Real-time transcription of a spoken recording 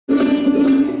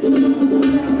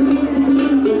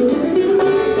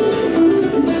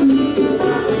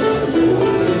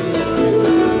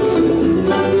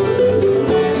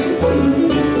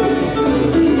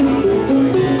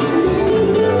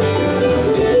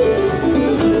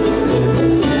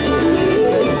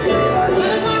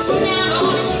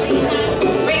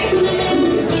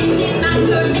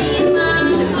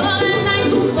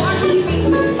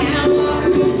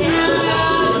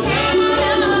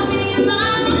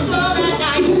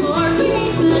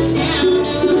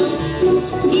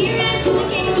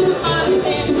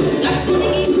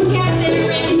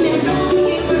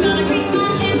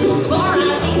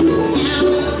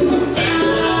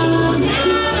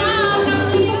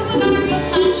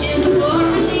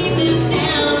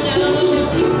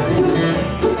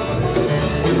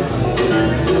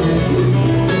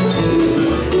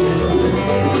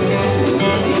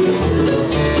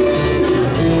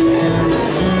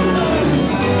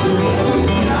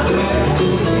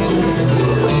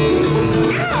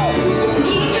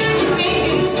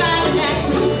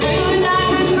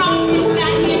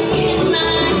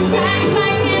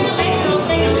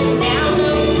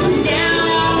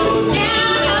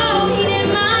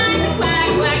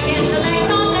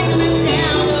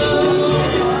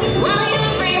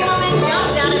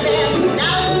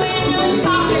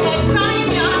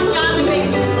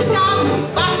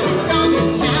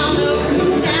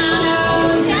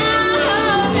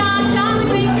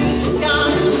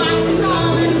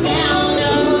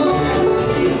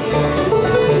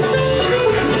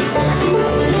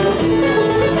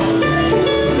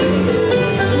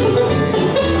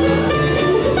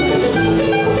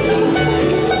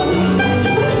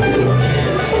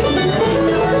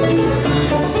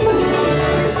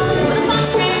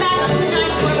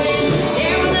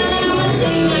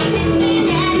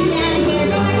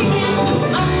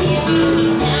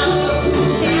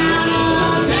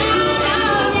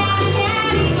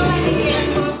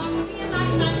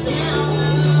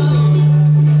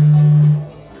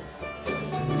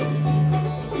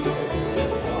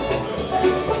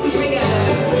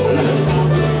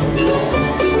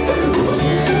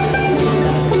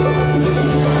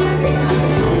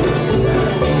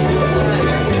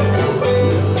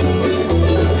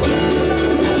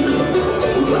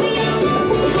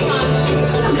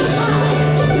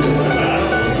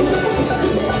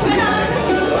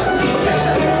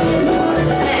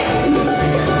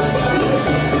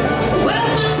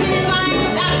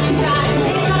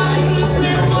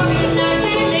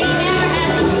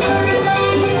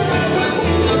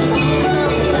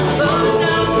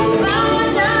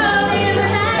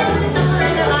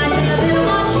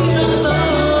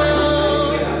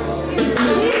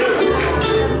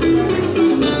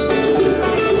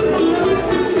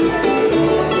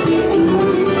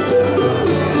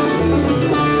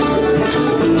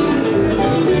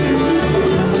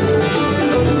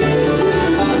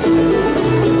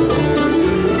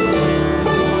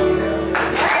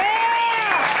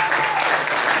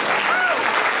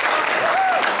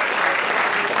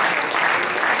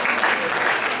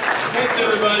Thanks,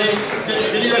 everybody.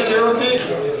 Can you guys hear okay?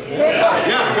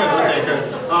 Yeah, good. Okay, good.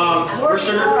 We're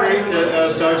Sugar Creek,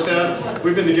 as Doug said.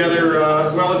 We've been together,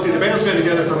 well, let's see, the band's been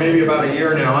together for maybe about a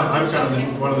year now. I'm kind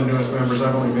of one of the newest members.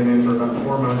 I've only been in for about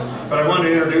 4 months. But I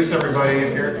wanted to introduce everybody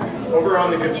in here. Over on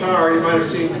the guitar, you might have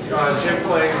seen Jim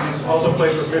playing. He also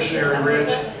plays with Missionary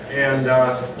Ridge and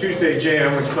Tuesday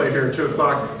Jam, which played here at 2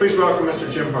 o'clock. Please welcome Mr.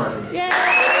 Jim Harden.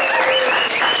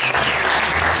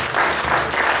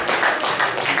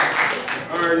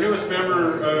 Our newest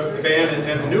member of the band,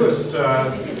 and the newest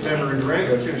member in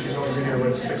Durango too. She's only been here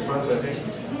with 6 months, I think.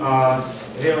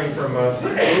 Hailing from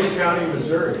Boone County,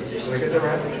 Missouri. Did I get that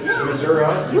right? Missouri.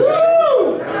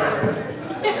 Woo!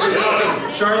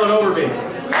 Charlotte Overby.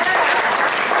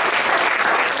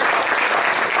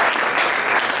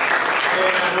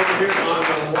 And over here on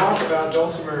the walkabout,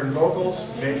 dulcimer and vocals,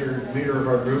 major leader of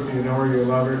our group. You know her, you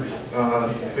love her.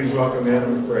 Please welcome Anna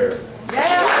McBrayer.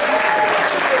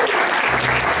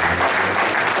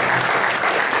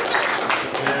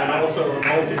 Also a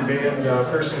multi-band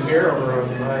person here over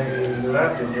on my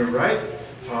left and your right,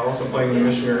 also playing the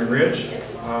Missionary Ridge.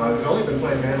 He's only been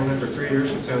playing mandolin for 3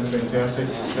 years, but sounds fantastic.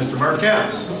 Mr. Mark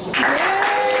Katz. To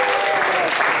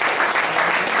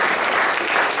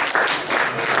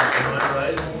my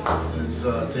right is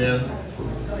Dan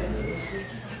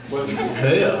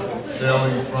Pea,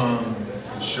 hailing from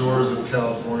the shores of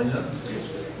California,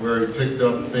 where he picked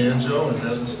up banjo and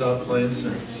hasn't stopped playing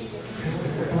since.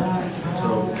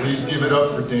 So please give it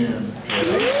up for Dan.